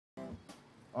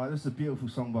Alright, this is a beautiful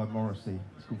song by Morrissey.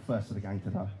 It's called First of the Gang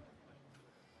Today.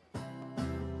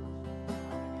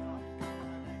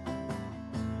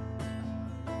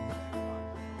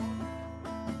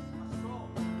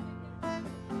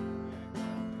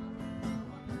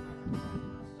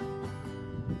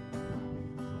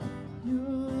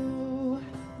 You've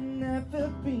never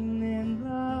been in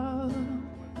love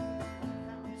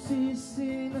till you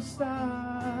see the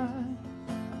stars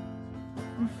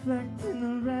reflecting the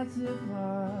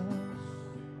reservoirs.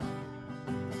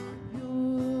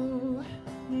 You've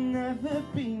never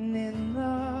been in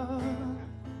love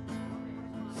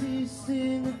till you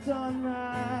see the dawn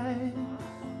rise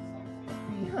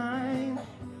behind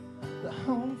the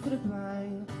home for the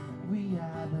blind. We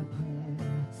are the pretty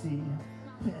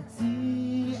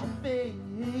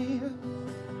face,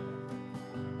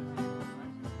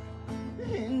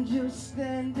 and you're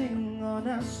standing on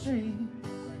our street.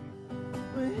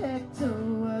 We're headed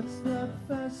towards the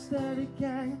first of the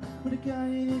gang with a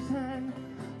gun in his hand.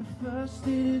 The first of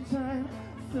the time,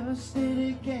 first of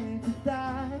the gang to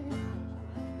die.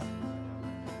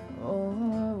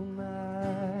 Oh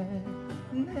my.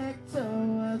 And head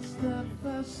towards the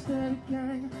first of the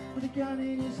gang with a gun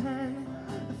in his hand.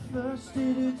 The first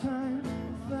of the time,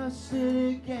 first of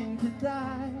the gang to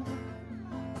die.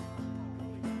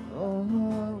 Oh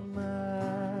my.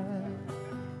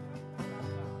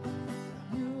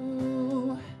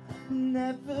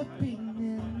 Never been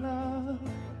in love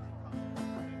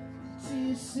till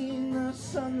you seen the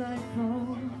sunlight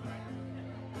fall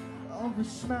over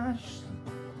smashed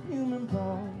human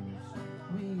bones.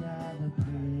 We are the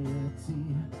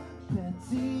pretty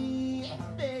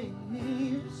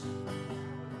babes,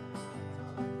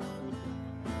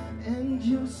 and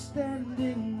you're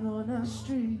standing on our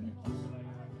street.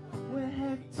 We're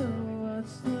headed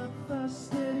towards the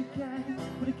first of the gang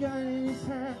with a gun in his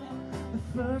hand.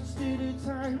 The first of the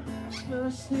time,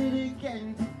 first of the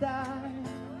gang to die.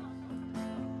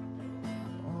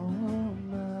 Oh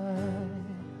my.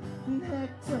 And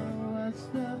head towards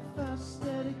the first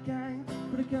of the gang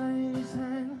with a gun in his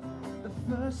hand. The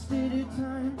first of the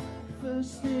time,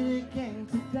 first of the gang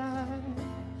to die.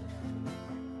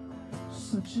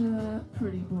 Such a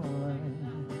pretty boy.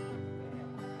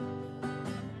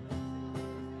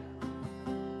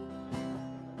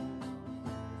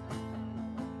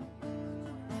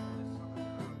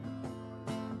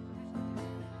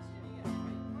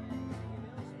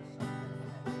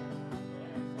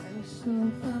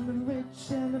 Stole from the rich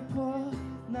and the poor,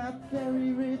 not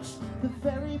very rich, the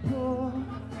very poor.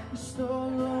 You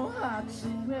stole our hearts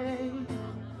away.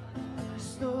 You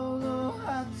stole our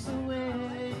hearts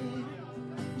away.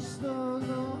 You stole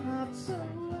our hearts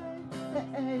away.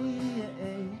 Hey,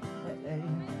 hey, hey, hey.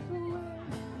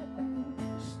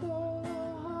 Stole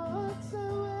our hearts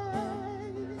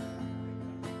away.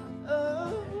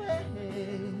 Away.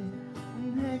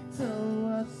 And Hector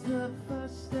was the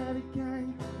first of the gang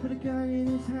with a gun in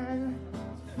his hand.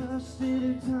 First of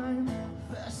the time,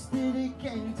 first of the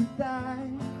gang to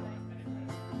die.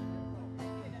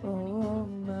 Oh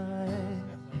my.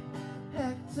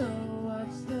 Hector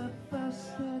was the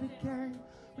first of the gang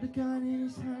with a gun in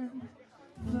his hand.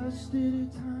 First of the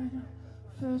time,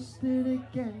 first of the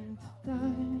gang to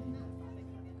die.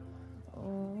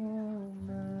 Oh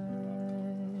my.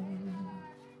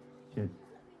 Cheers.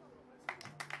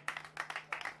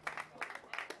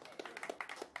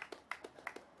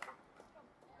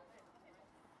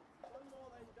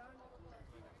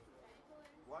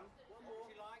 One more.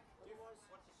 Would you like?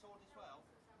 What's the sword as well?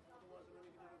 Otherwise, I'm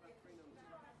only going to have about 3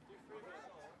 numbers. Do 3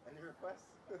 verses. Any requests?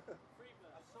 3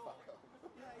 verses. A sword?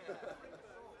 Yeah, yeah. 3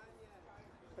 verses.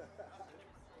 Yeah.